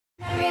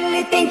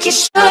you think you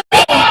should be.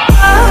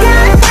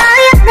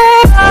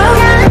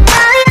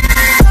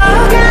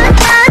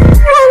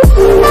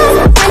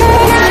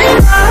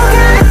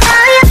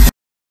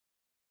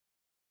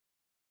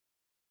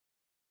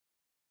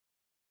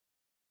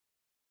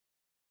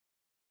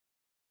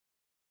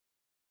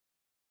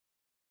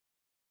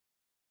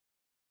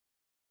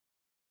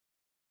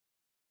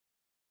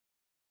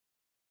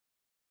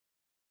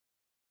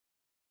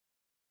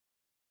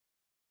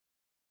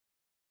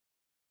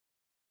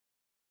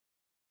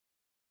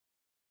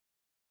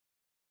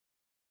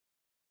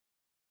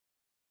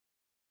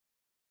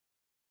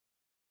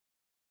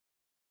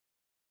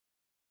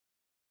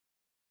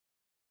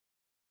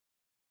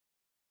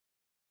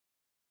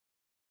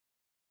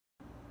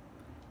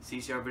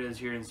 CCR videos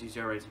here in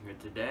CCR Racing here.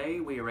 Today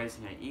we are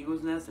racing at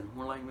Eagles Nest in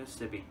Horn Lake,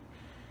 Mississippi.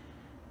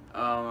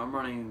 I'm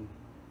running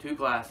 2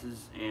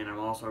 classes, and I'm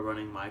also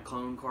running my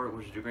clone kart,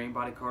 which is the green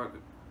body kart.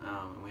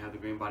 We have the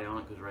green body on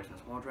it because we're racing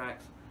on small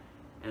tracks.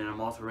 And then I'm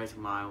also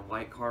racing my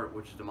white kart,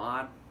 which is the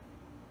mod.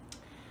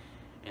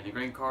 And the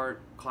green kart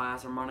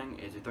class I'm running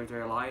is the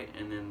 330 light,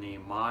 and then the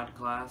mod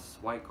class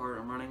white kart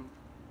I'm running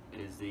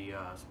is the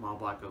small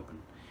block open.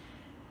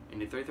 And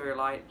the 330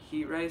 light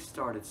heat race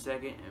started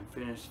 2nd and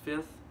finished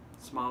 5th.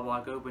 Small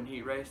block open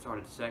heat race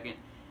started 2nd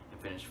and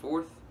finished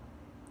 4th.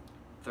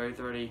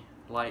 3030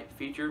 light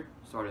feature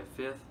started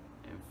 5th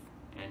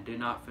and did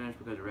not finish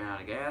because it ran out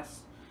of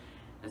gas.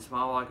 And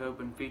small block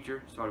open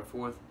feature started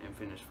 4th and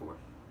finished 4th.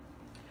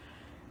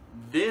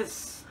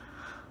 This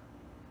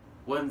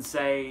wouldn't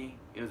say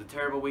it was a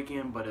terrible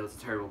weekend, but it was a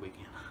terrible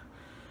weekend.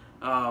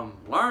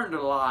 Learned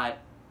a lot.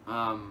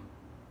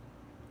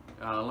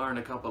 Learned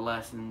a couple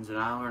lessons, and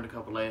I learned a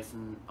couple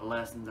lessons.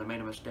 I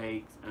made a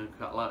mistake, a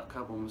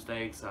couple of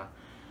mistakes. I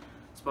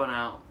spun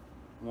out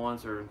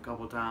once or a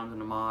couple of times in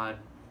the mod.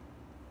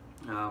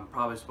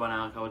 Probably spun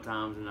out a couple of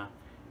times in the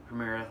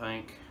premiere, I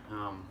think.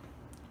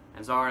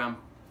 And sorry I'm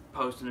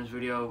posting this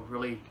video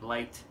really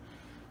late.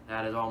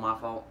 That is all my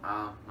fault.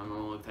 I'm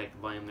going to take the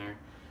blame there.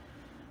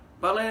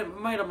 But I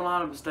made a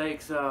lot of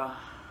mistakes.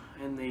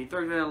 In the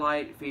 330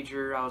 light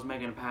feature, I was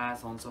making a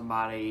pass on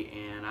somebody,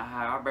 and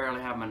I barely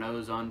had my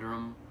nose under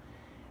him,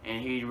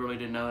 and he really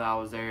didn't know that I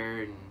was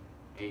there, and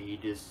he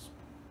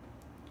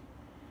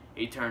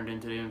turned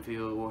into the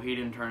infield. Well, he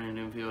didn't turn into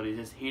the infield.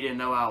 He didn't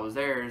know I was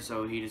there,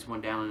 so he just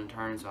went down in the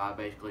turn. So I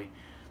basically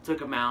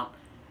took him out,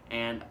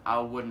 and I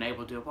wasn't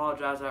able to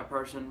apologize to that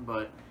person.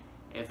 But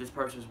if this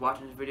person is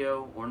watching this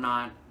video or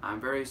not,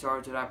 I'm very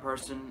sorry to that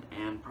person,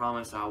 and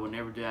promise I will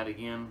never do that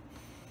again.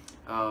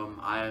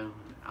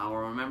 I will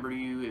remember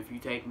you if you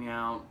take me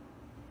out.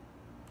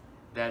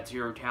 That's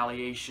your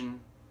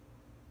retaliation.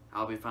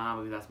 I'll be fine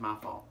because that's my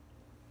fault.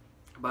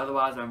 But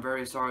otherwise, I'm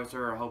very sorry,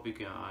 sir. I hope you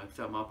can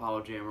accept my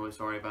apology. I'm really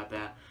sorry about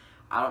that.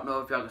 I don't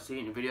know if y'all can see it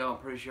in the video. I'm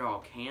pretty sure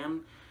y'all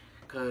can,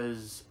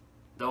 because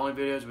the only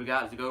videos we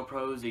got is the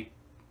GoPros. The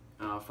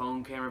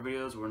phone camera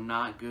videos were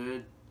not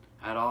good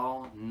at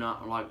all.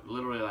 Not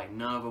literally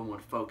none of them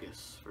would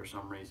focus for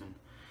some reason.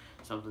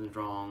 Something's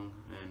wrong,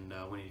 and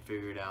we need to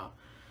figure it out.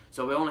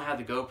 So we only have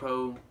the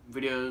GoPro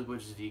videos,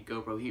 which is the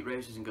GoPro heat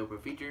races and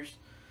GoPro features.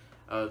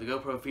 The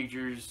GoPro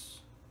features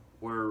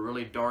were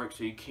really dark,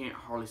 so you can't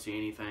hardly see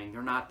anything.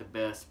 They're not the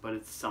best, but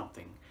it's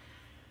something.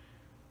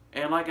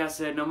 And like I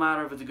said, no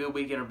matter if it's a good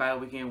weekend or bad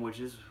weekend, which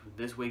is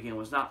this weekend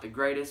was not the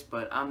greatest,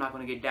 but I'm not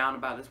going to get down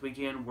about this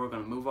weekend. We're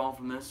going to move on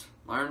from this,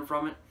 learn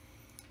from it,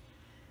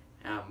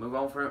 move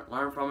on from it,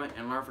 learn from it,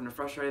 and learn from the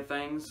frustrated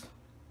things.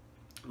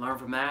 Learn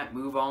from that,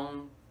 move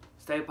on,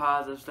 stay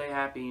positive, stay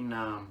happy,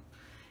 and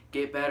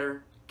get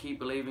better, keep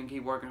believing,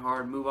 keep working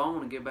hard, move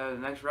on, and get better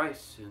the next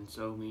race. And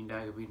so me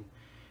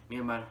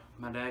and my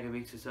dad could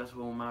be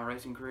successful in my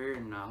racing career,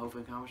 and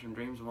hopefully accomplish some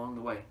dreams along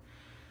the way.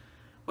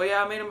 But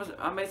yeah,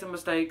 I made some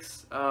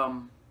mistakes.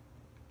 But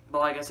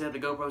like I said, the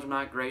GoPros are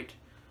not great,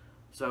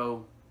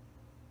 so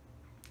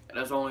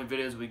that's the only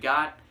videos we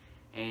got.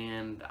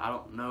 And I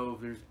don't know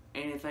if there's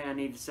anything I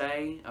need to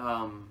say.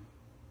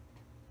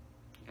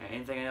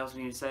 Anything else I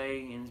need to say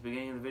in the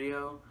beginning of the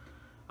video?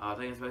 I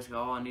think that's basically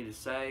all I need to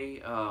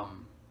say.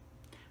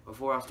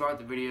 Before I start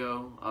the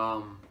video,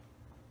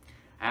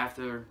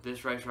 after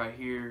this race right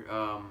here,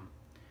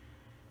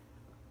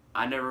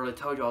 I never really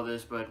told y'all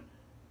this, but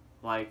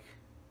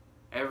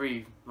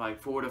every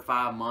 4 to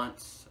 5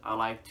 months, I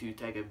like to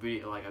take a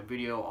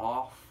video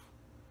off,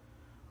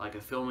 like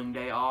a filming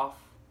day off.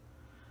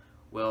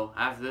 Well,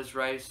 after this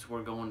race,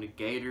 we're going to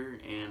Gator,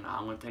 and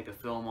I'm going to take a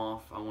film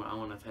off. I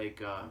want to take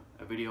a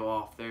video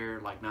off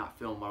there, not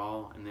film at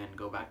all, and then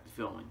go back to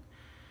filming.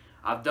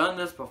 I've done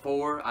this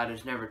before. I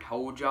just never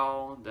told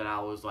y'all that I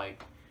was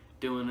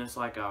doing this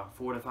a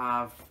 4 to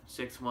 5,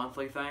 6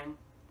 monthly thing.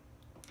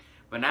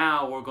 But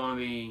now we're going to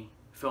be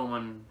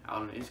filming.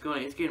 It's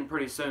getting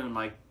pretty soon.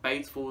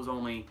 Batesville is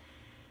only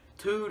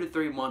 2 to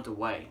 3 months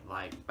away.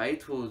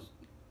 Batesville is,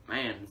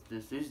 man,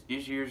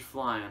 this year's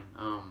flying.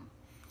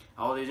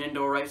 All these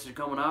indoor races are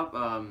coming up.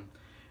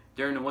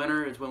 During the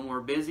winter is when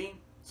we're busy,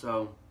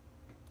 so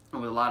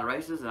with a lot of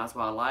races, and that's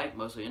what I like,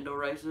 mostly indoor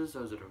races.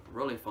 Those are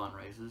really fun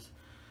races.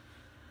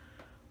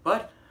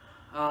 But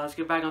let's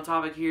get back on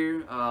topic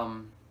here.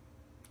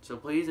 So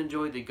please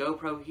enjoy the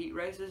GoPro heat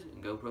races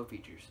and GoPro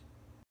features.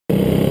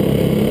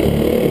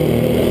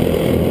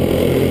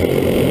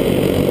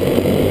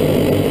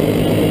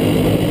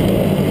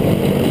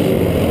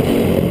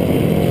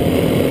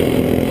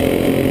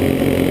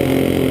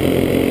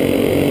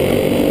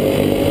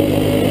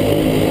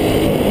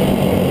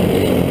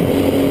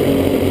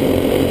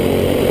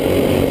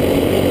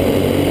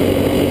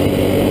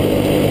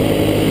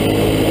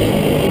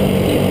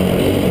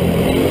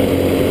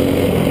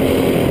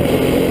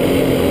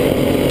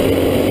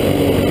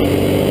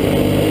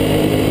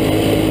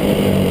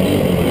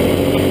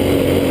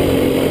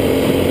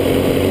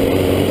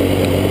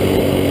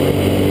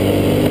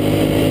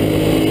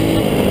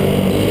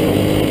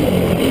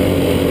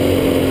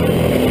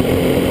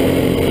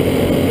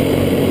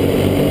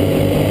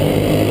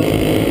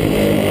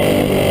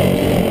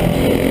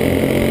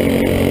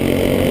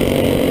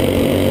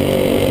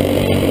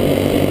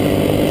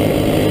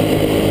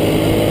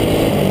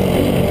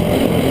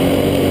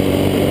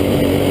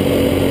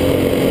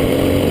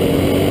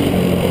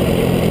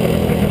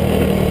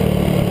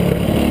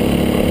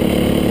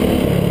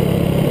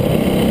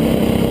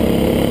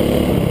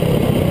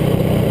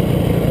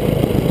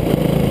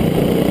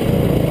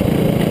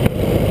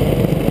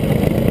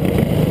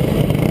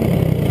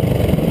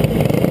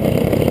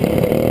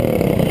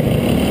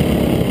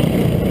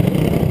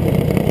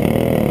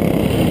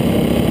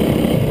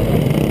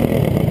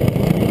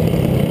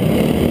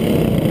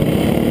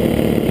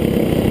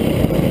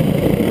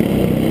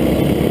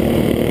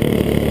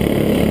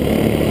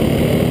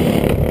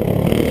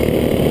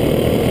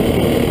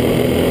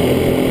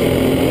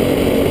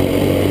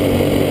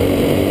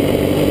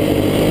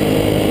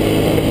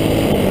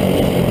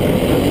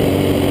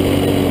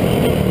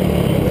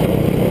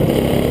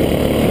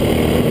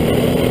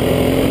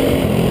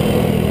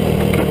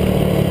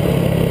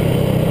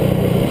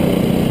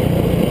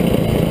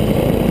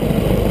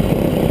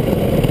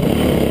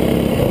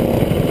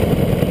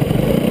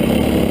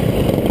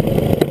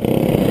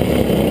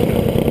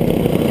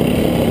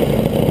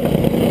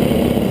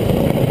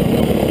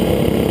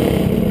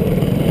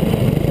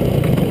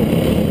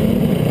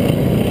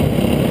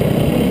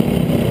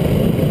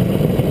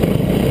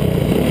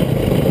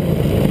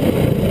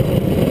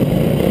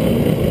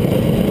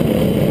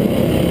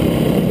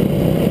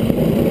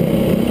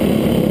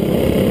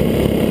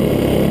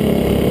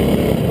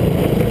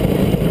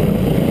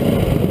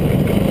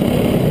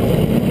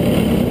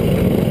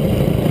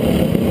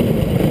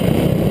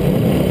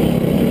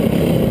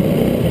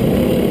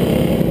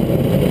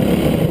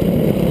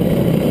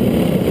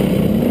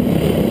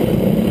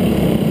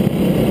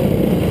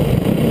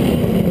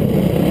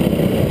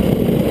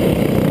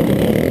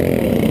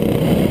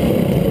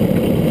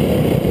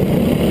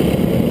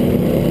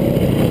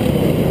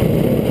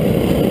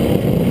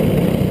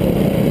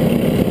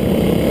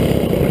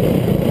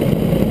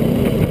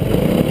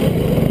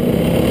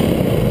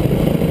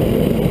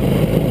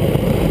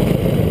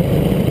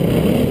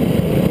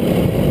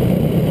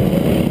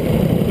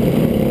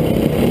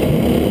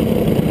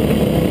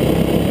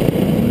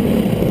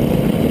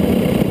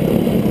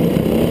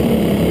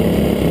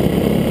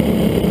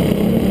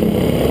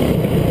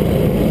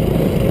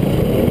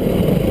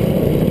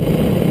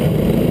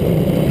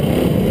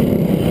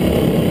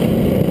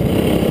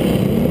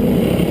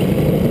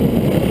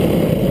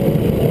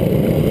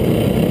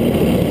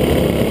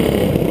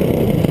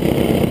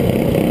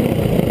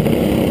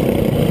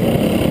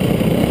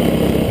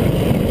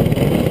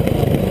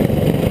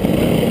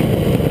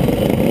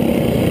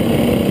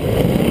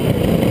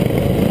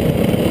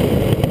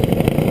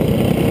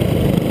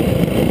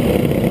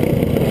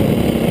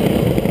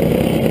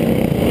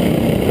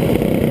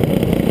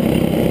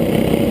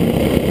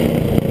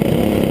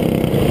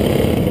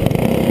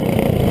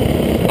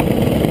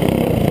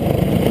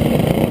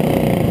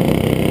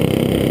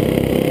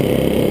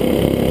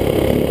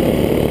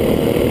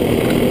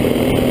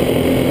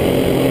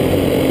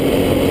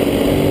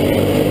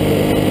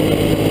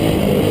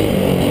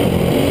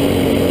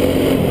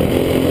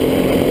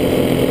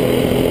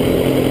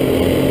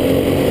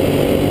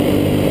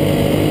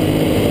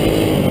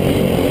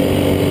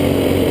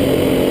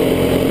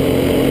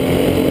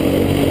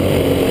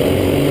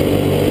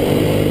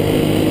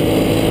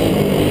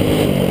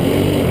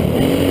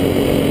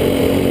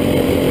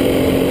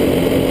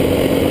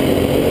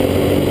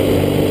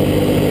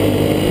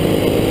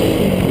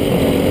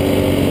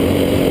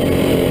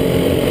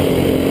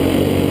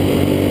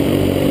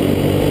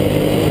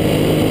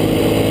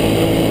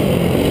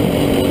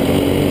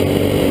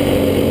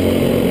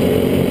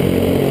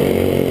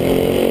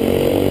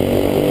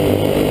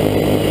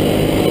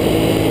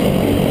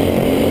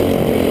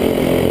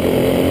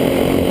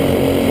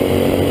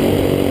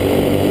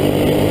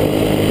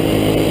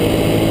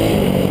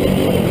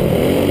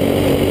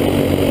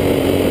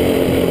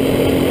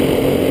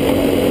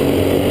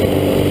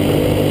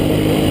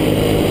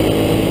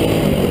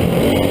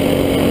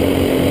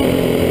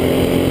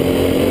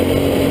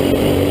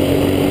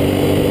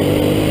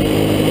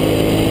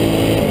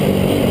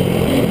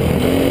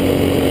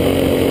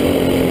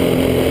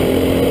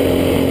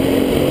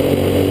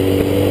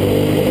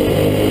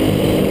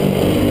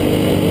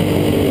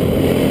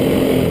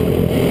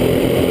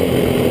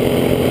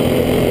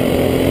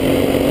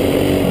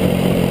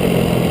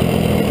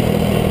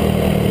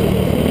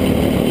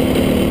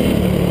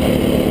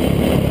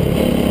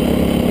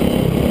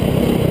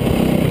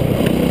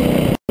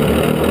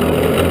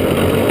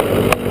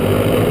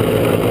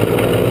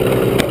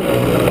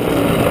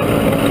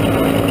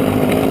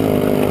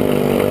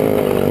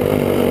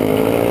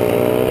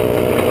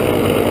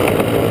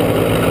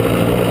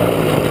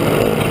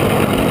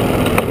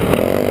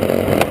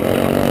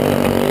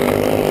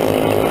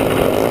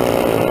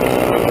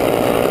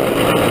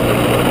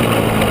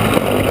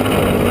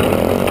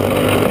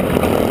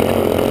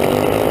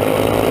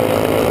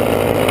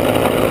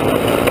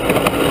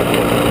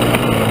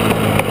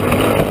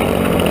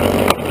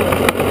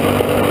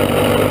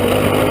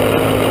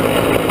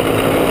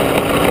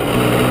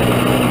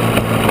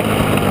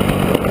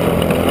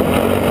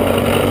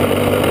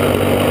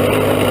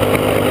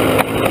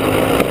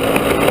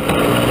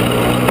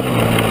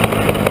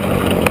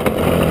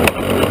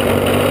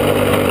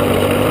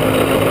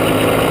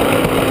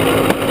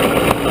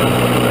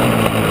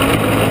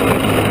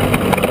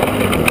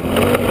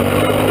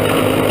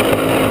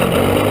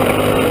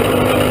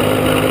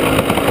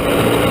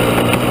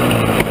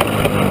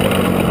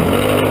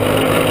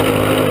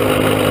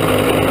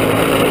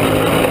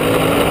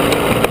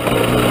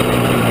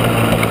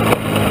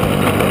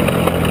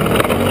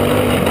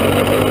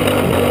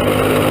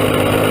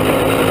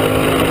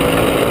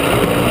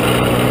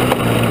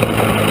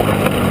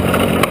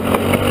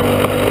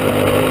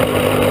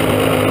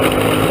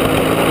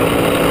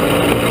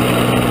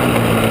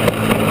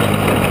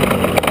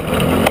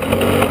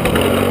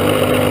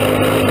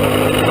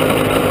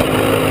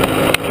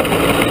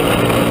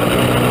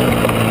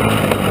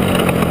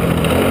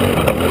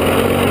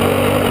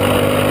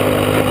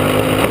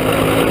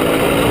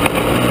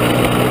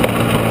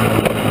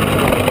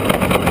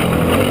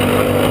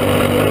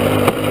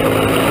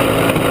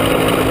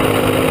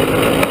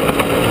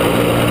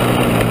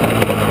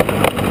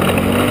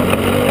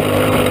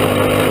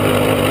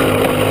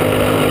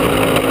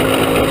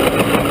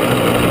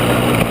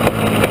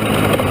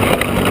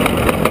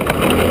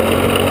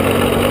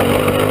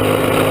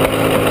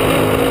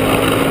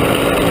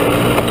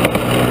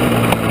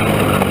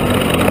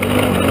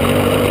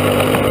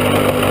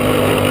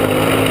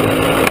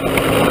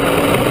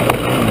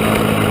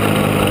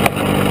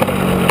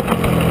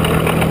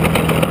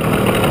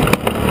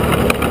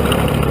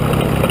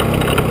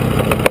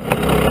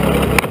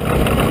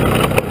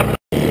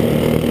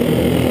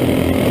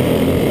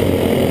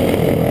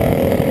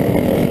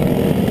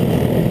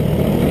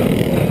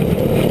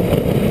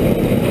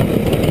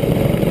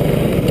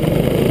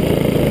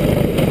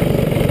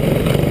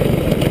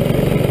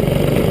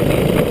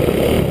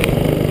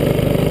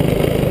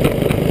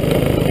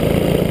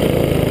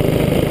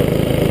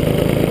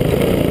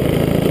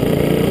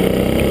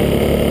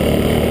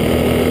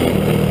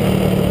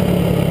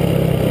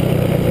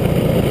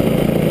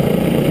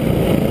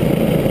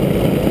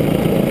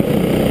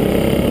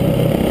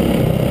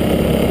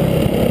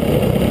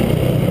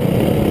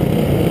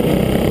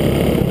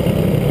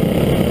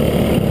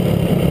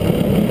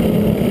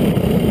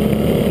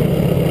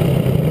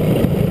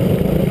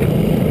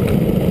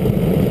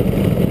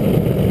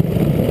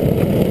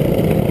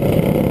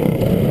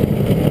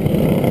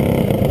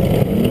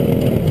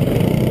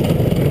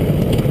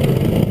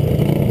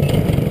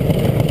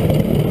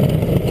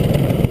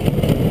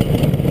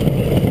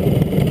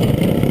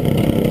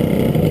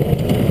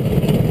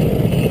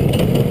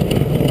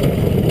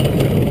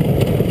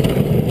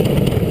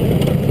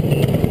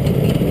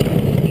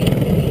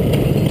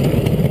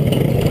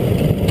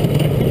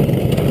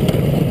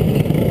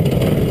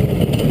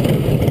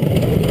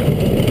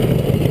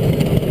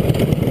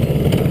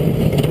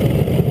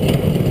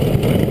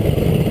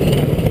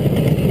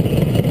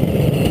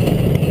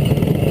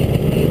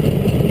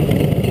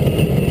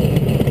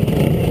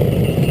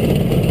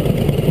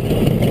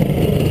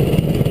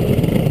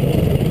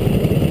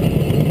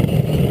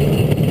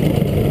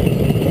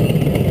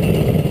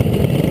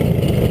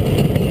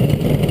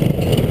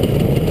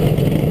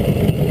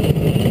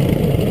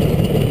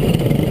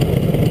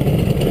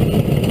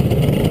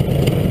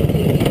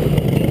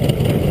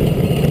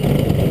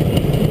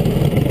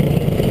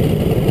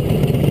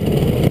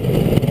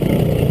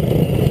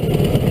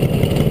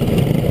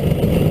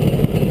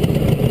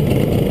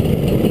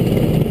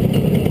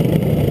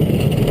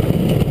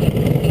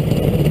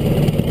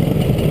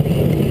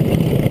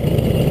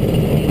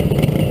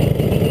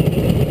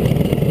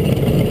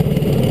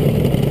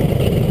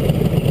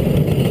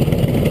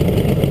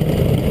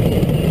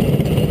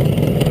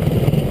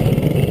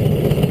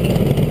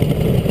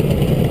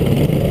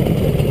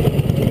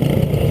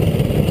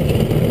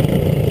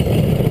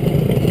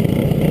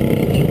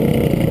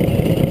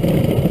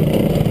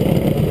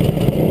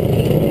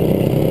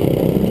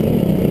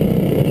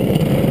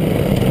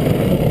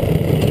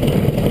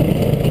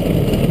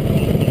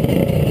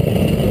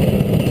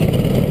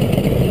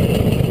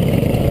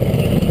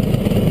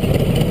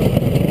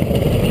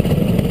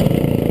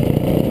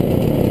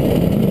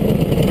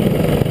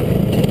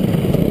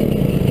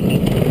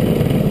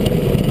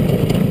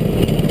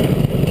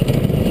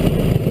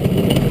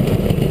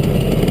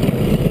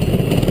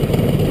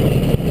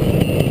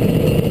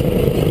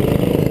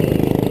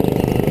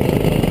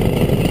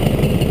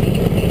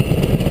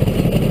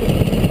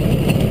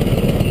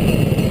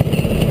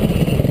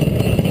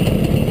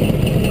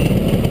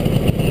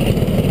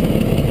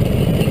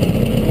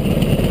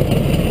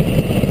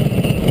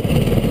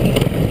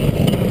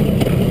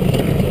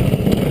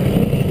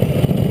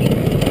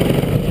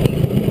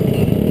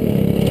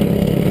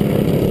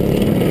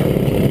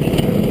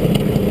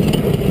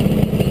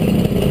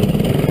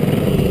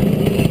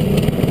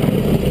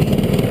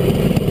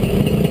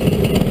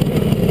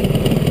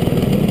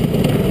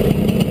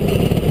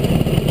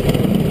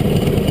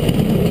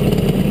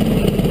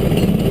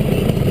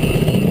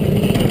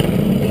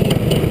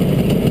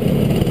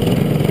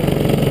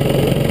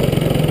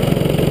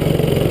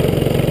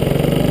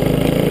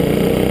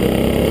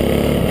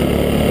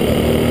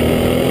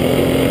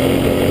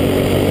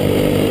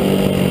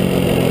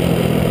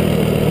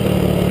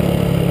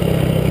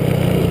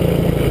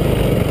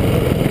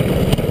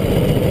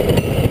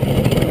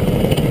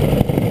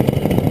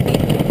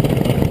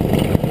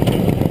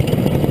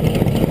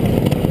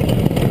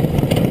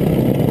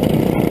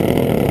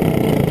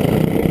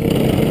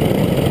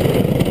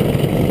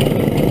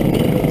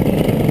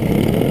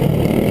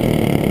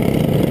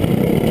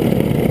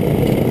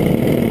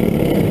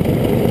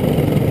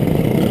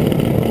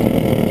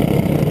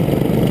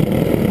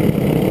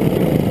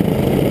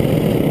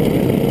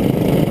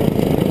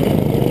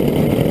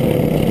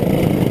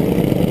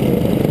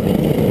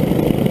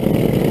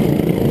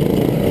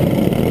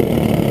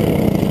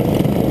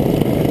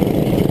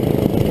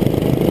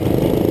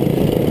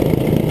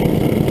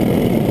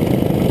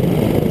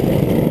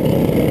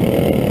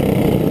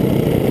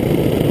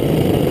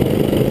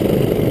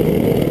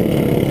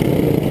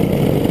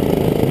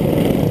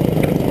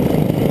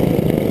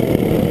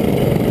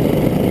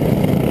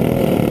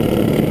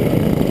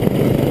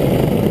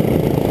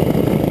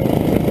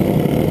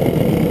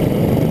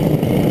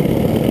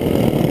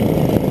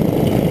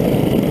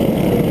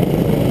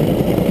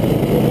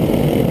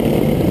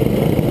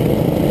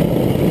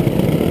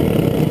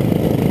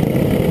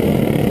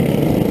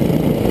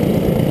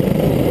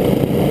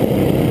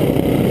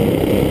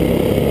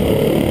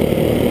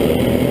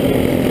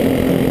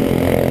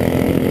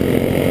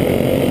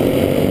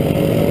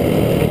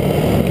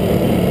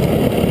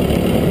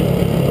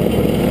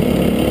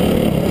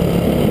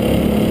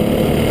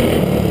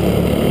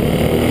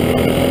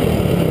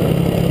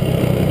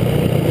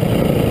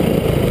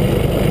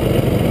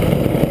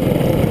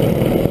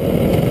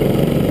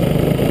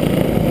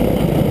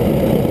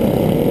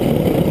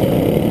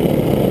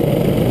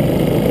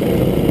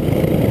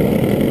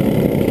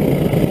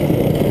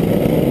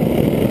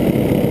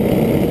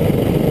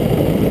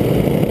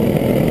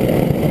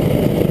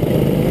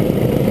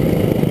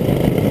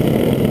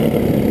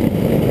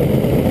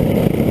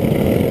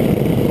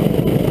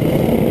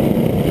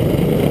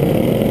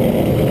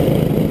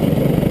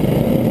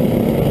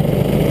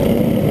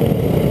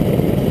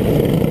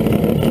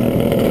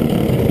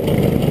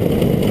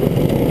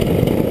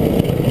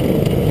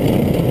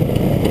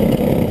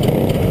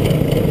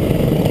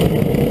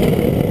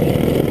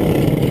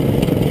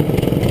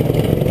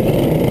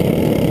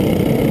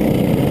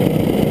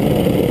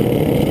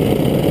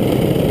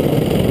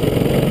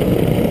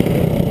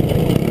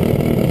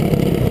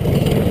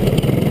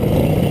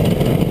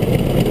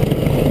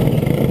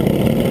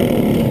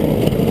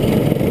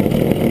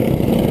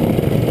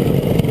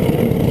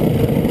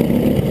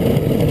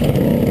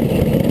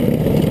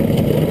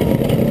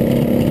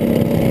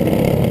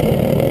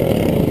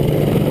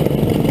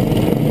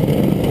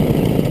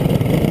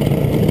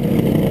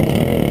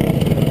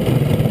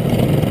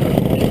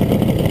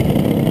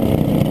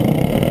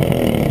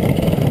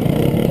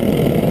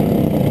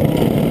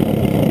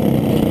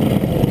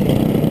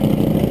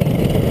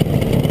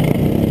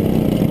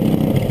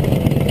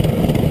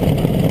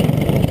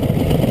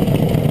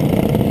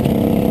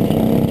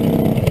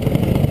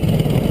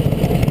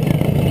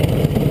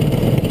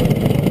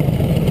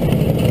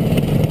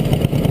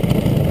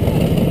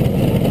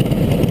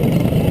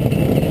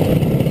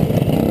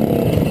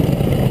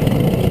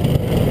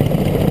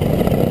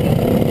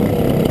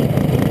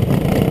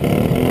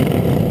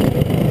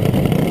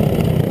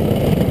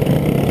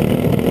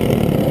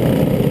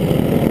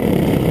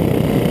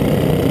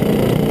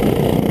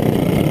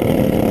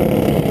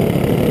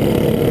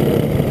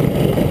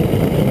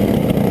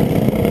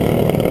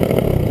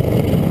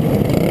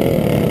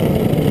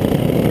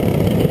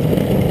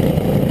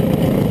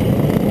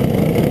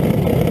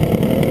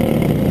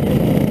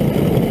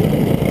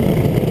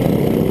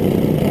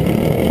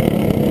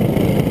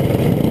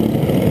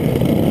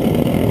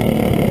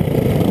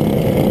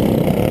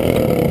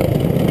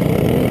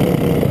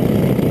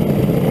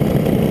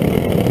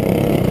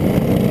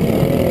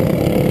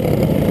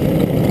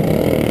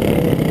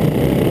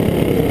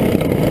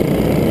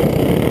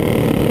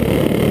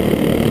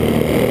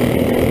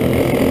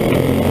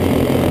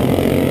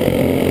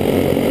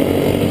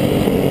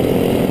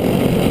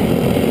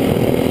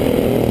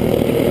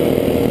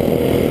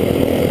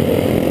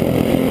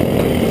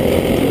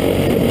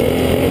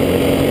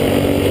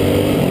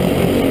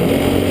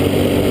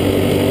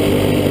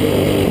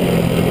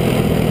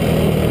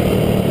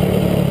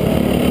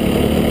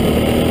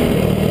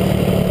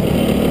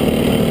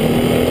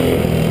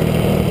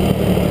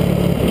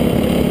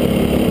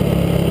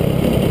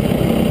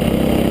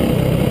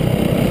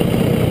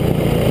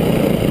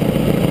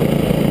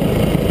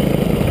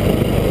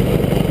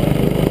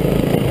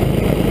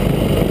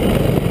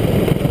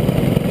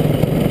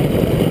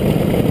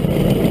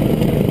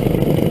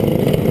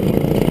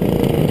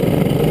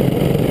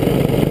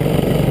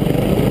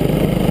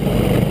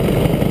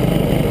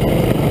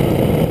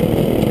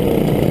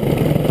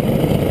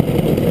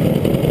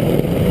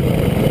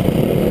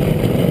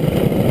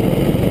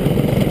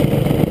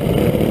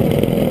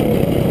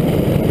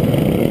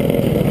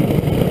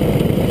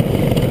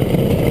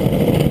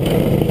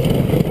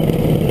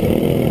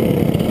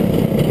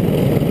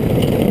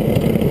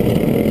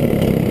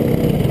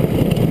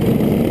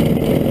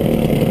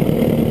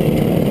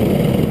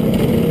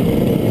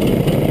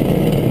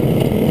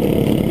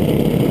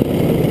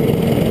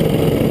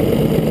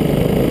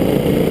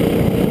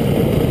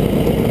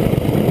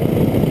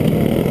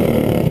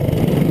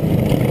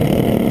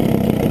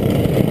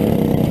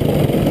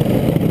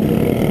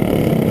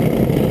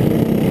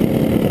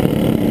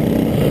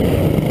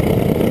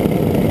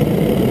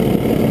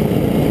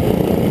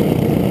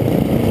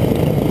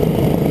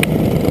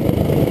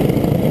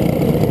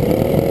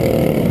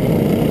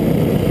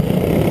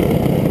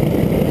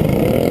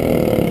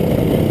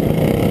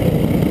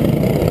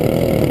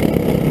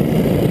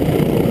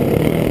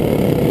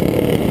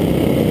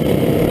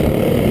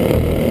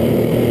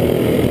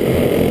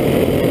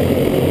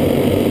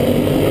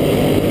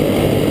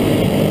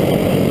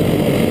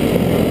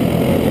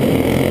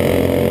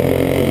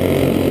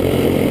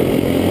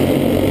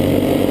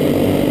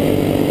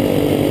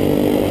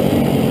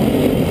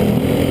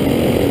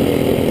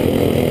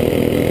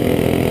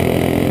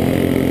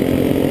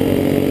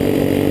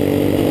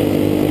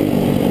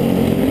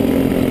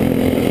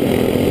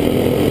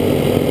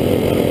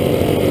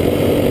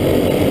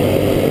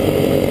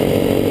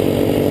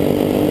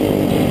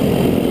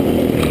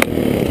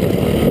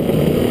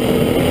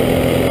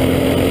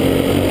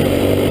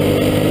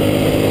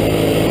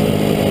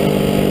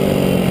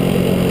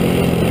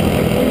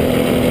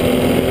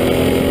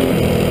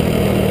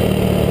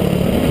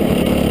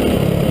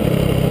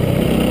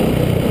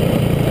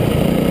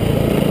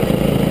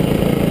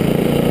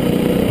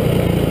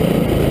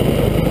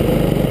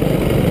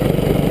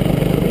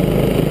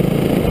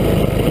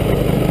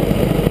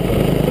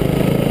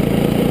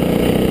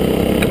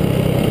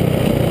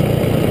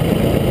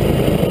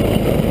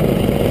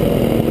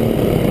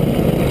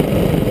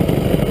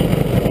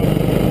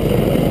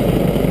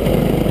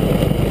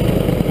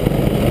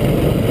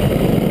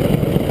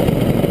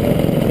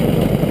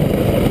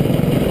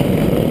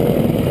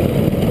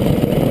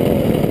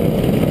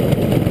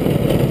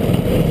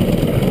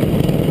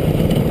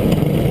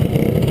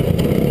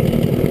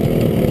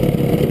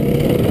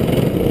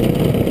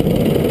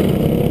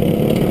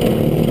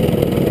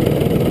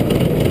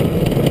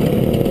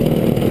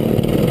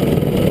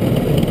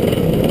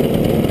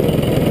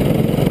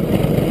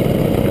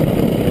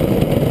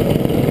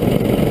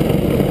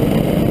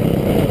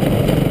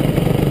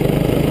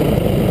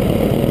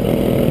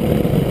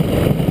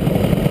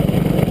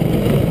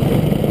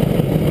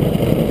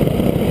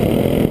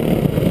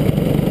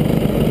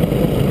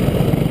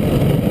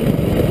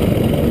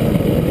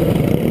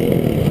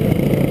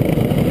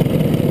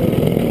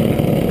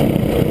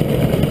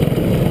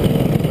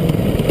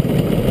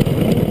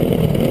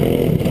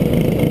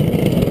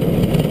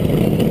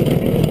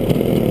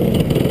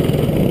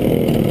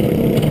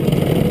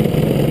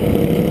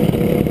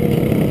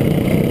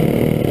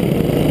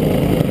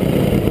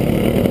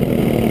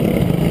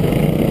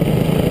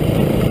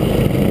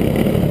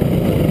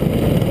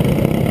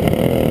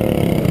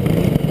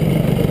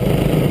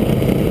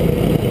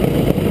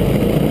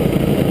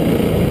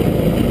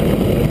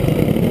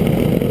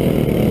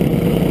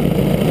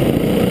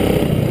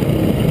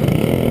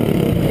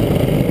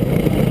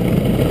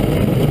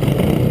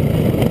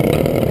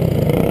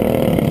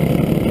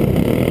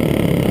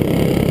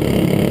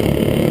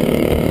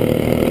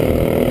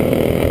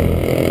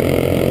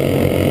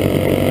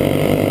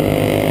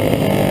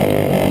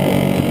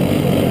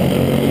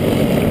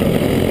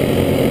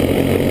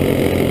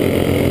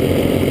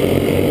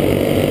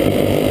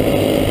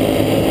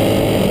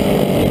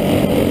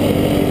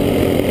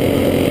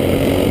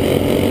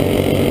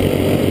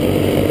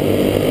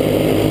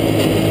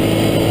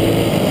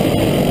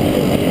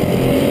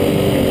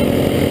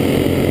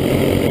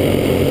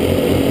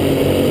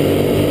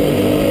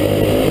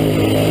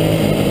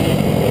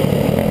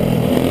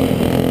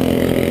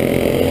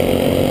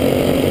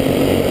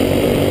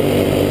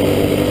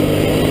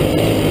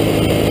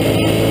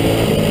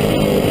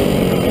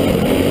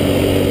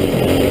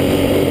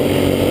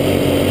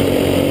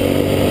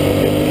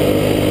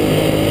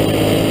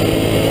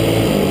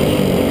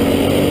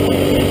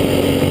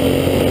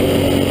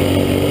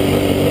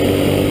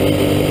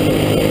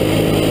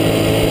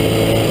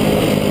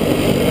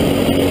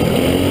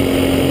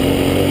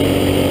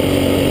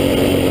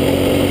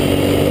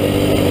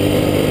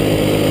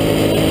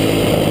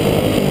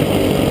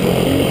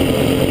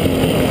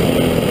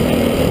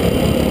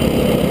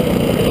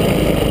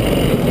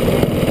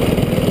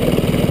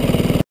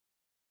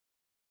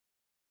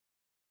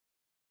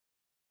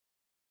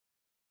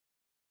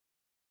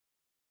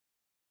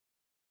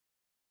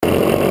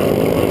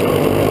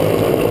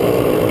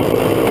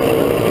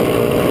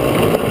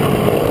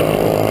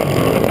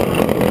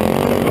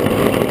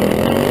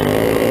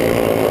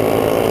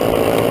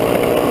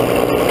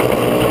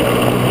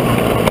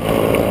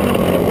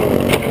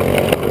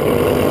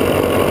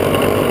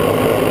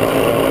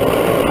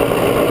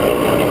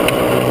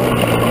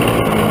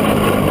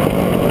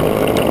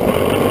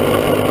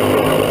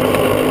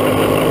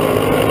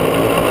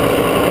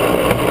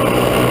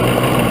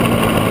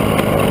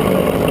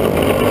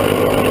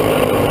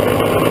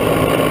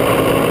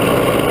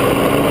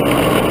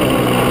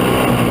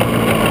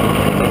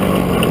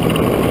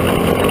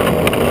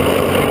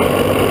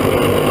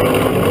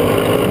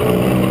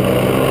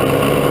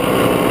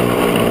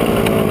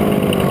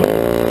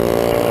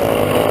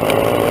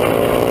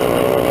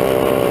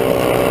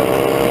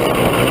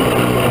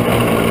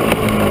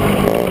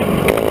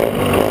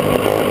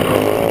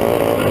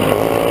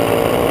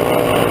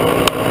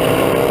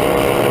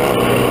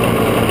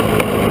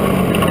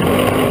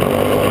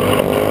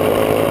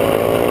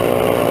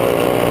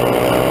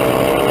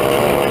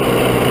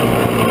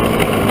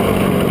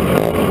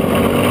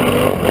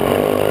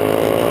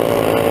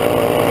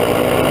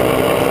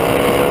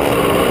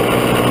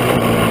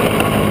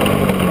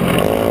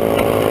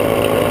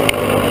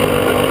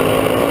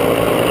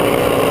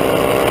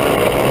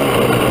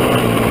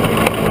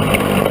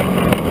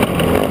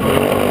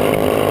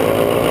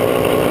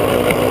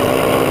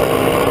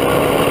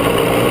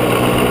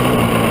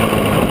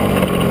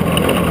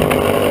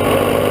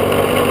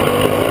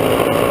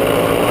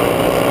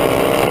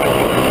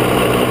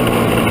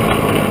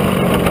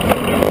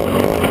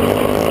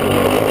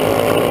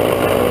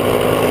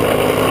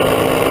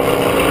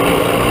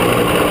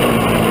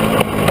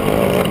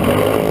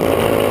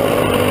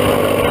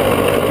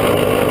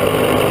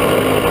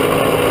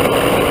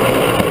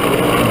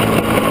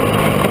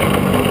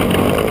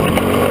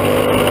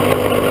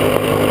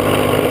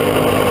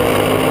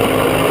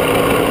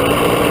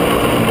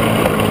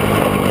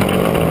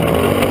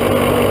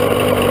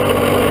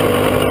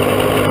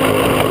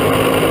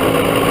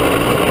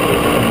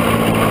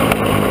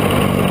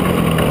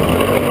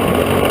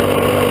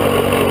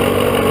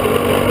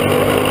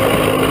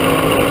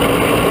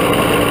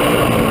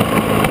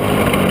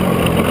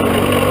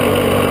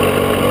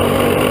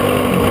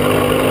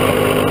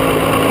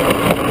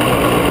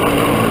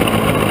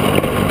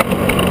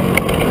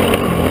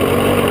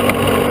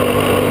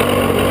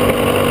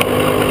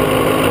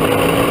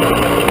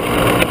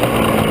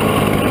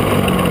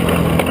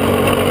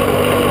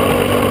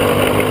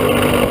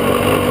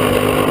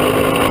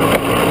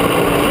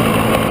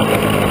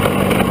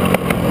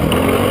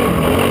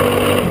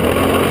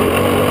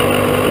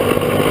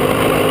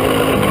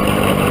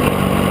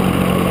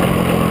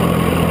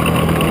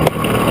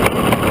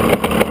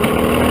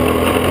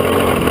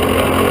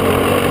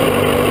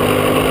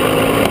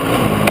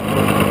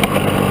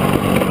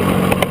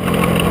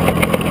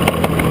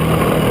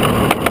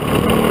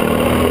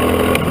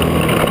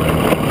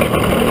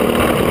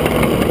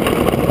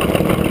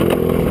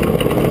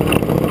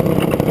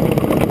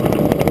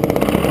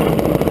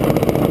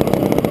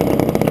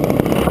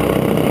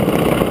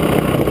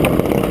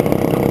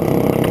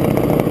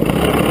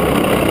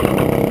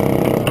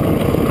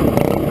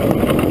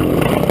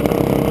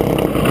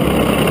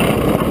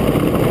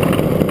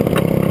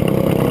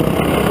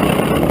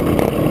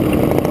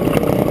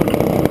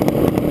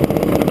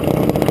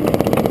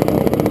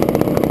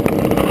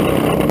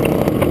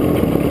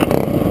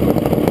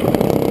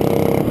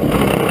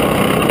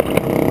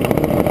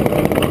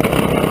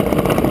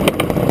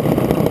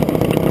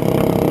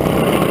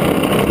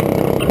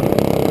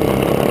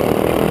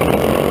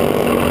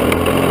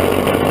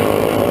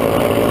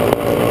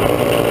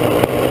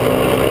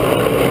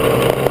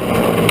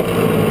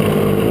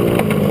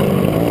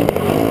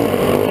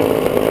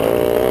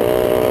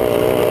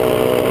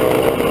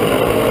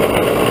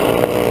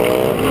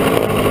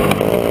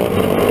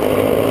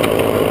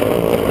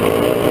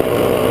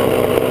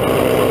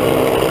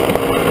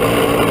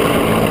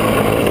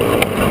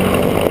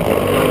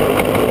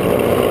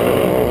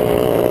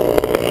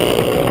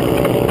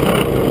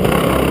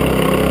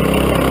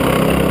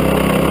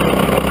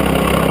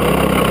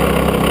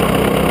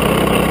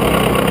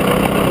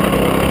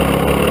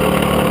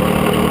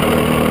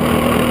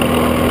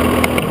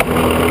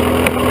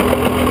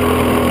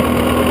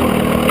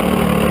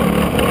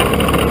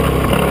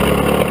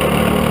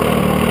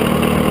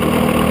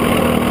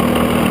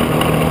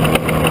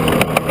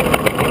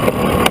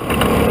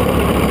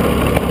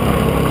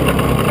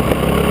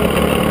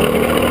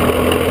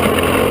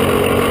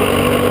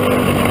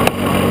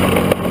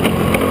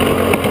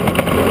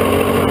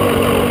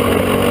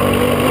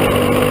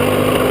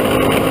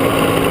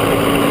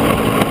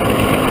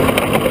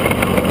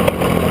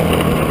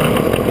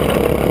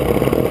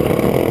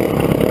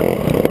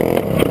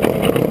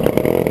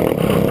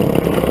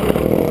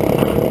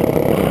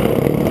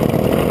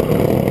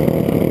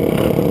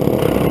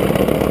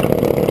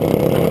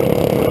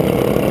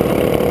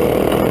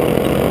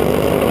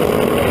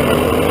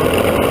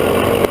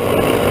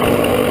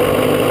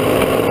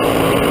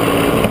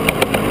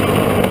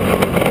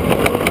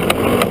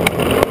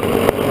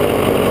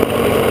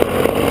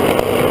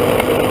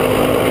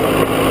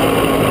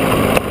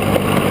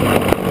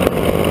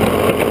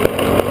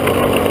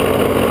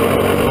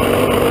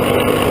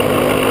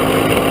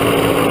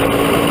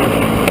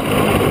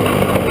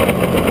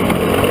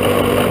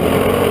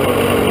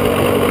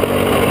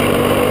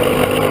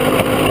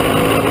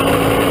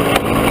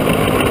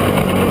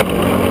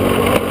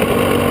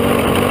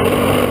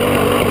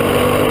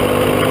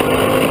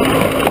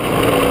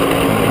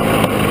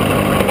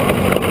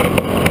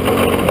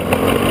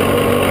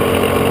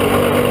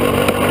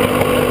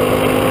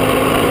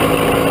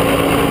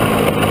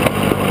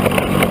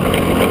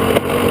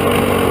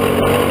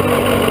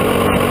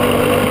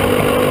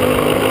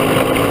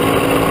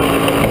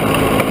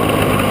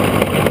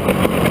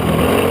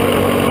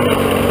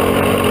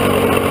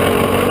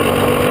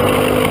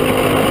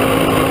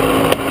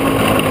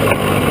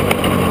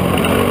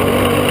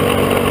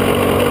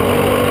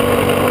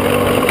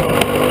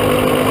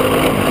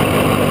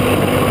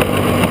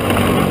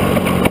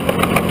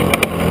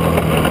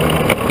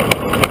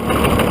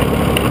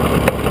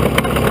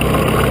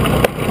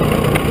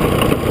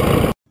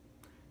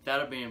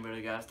 that'll be it,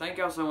 video, guys. Thank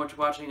y'all so much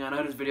for watching. I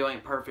know this video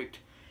ain't perfect,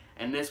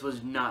 and this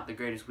was not the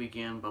greatest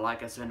weekend, but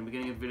like I said in the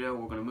beginning of the video,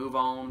 we're going to move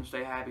on,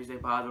 stay happy, stay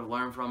positive,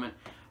 learn from it,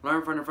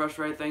 learn from the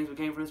frustrating things we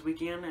came from this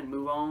weekend, and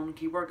move on,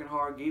 keep working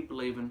hard, keep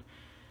believing,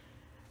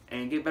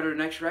 and get better the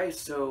next race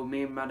so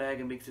me and my dad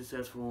can be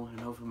successful, and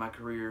hopefully my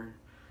career,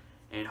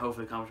 and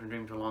hopefully accomplish my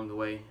dreams along the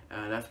way.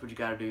 That's what you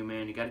got to do,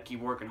 man. You got to keep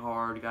working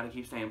hard, you got to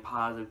keep staying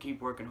positive,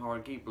 keep working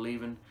hard, keep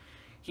believing,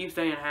 keep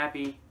staying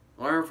happy,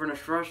 learn from the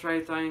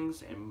frustrating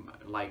things, and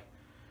like,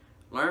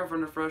 learn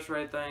from the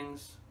frustrating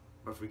things,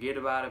 but forget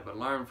about it, but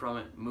learn from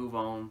it, move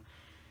on,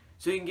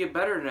 so you can get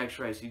better the next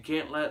race. You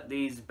can't let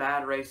these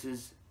bad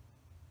races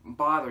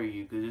bother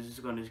you, because it's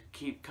just going to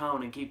keep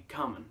coming and keep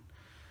coming.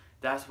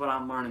 That's what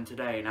I'm learning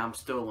today, and I'm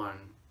still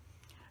learning.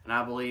 And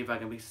I believe I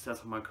can be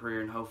successful in my career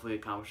and hopefully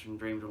accomplish some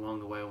dreams along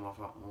the way with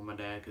my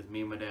dad, because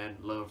me and my dad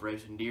love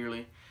racing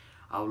dearly.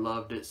 I've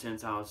loved it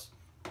since I was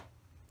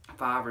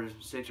 5 or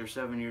 6 or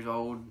 7 years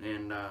old,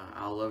 and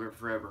I'll love it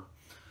forever.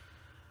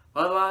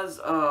 Otherwise,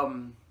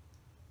 one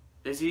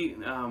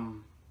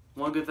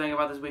good thing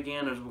about this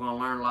weekend is we're going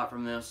to learn a lot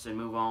from this and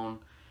move on.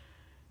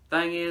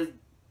 Thing is,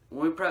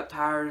 when we prepped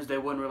tires, they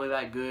wasn't really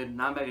that good.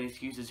 Not making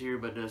excuses here,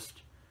 but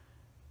just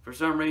for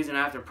some reason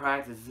after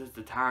practice, just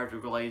the tires were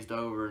glazed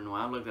over, and when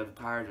I looked at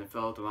the tires and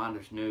felt them, I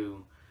just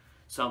knew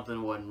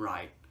something wasn't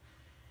right.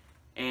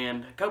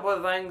 And a couple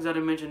other things I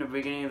didn't mention at the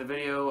beginning of the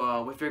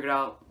video, we figured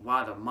out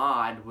why the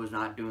mod was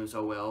not doing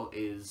so well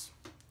is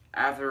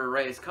after a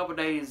race, a couple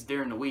days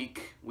during the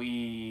week,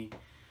 we're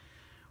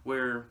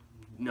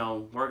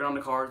working on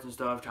the carts and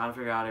stuff, trying to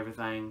figure out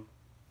everything.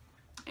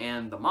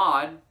 And the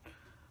mod,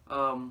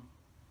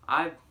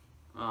 Dad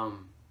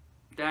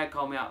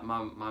called me out.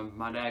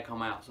 My dad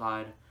called me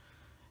outside,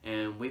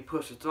 and we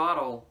pushed the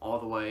throttle all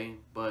the way,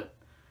 but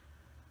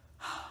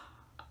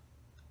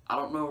I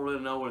don't really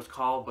know what it's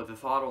called, but the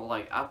throttle,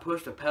 like, I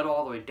pushed the pedal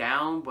all the way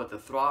down, but the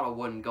throttle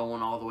wasn't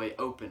going all the way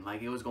open,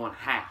 like it was going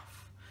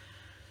half.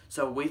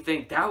 So we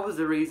think that was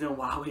the reason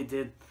why we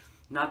did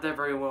not that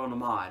very well in the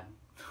mod.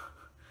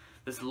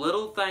 Just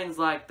little things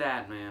like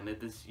that, man.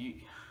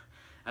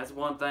 That's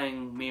one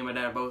thing me and my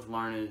dad both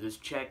learned, is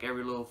just check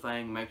every little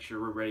thing, make sure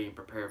we're ready and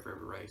prepared for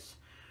every race.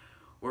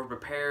 We're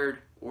prepared,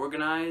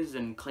 organized,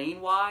 and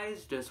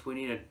clean-wise, just we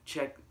need to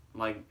check,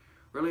 like,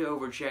 really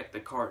over-check the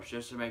carts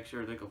just to make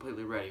sure they're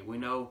completely ready. We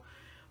know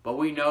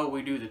we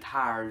do the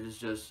tires. It's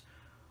just,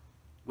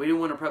 we didn't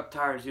want to prep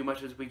tires too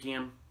much this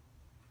weekend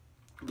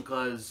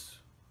because,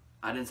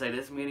 I didn't say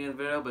this in the beginning of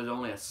the video, but it was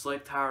only a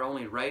slick tire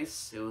only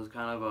race. It was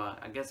kind of a,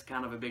 I guess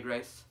kind of a big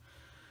race.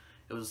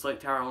 It was a slick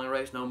tire only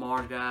race, no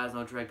Mars guys,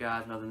 no Trek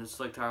guys, nothing, just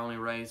slick tire only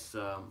race.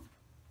 But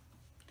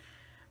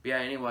yeah,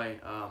 anyway,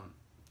 I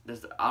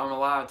don't know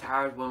why our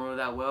tires weren't really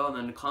that well. And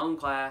then the clone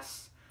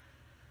class,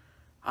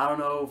 I don't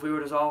know if we were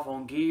just off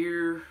on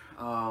gear,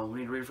 we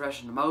need to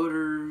refresh the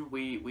motor,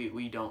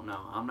 we don't know.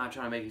 I'm not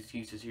trying to make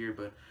excuses here,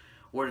 but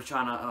we're just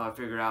trying to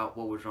figure out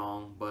what was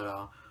wrong.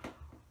 But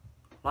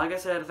like I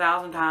said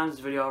 1,000 times in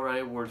this video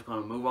already, we're just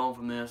going to move on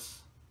from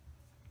this.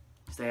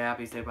 Stay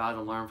happy, stay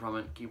positive, learn from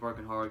it, keep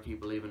working hard, keep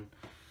believing,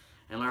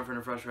 and learn from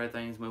the frustrating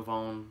things, move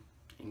on,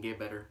 and get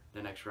better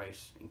the next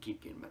race, and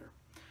keep getting better.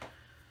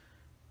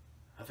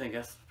 I think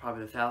that's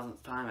probably the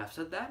 1,000th time I've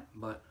said that,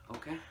 but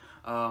okay.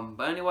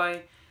 But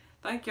anyway,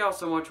 thank y'all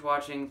so much for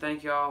watching.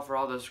 Thank y'all for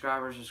all the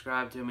subscribers who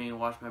subscribe to me and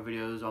watch my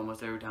videos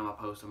almost every time I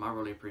post them. I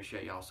really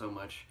appreciate y'all so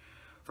much.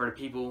 For the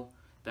people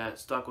that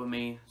stuck with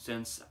me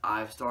since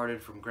I've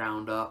started from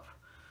ground up,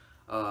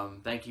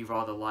 thank you for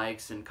all the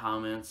likes and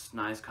comments,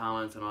 nice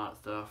comments and all that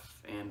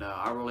stuff. And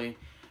I really,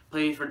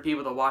 please, for the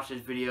people that watch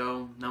this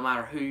video, no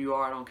matter who you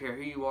are, I don't care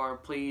who you are,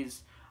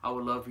 please, I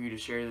would love for you to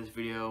share this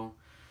video.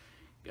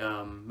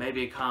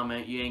 Maybe a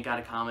comment. You ain't got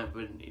to comment,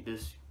 but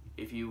just,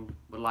 if you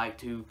would like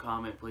to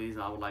comment, please,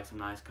 I would like some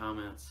nice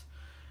comments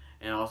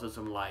and also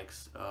some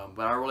likes.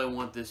 But I really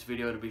want this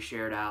video to be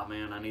shared out,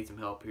 man. I need some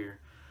help here.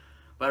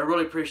 But I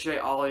really appreciate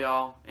all of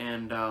y'all,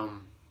 and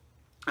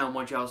I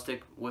want y'all to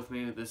stick with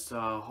me with this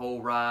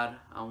whole ride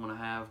I want to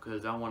have,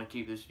 because I want to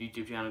keep this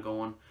YouTube channel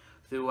going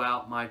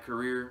throughout my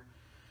career,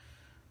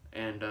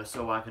 and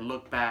so I can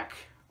look back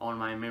on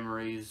my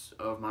memories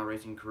of my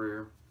racing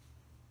career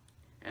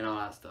and all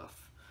that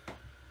stuff.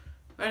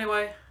 But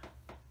anyway,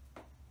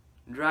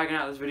 I'm dragging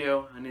out this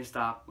video. I need to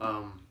stop.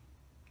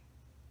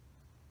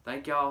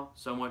 Thank y'all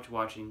so much for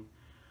watching.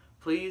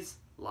 Please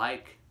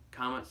like,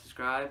 comment,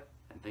 subscribe,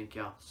 and thank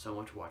y'all so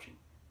much for watching.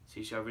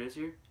 See y'all videos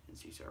here, and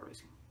see y'all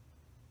racing.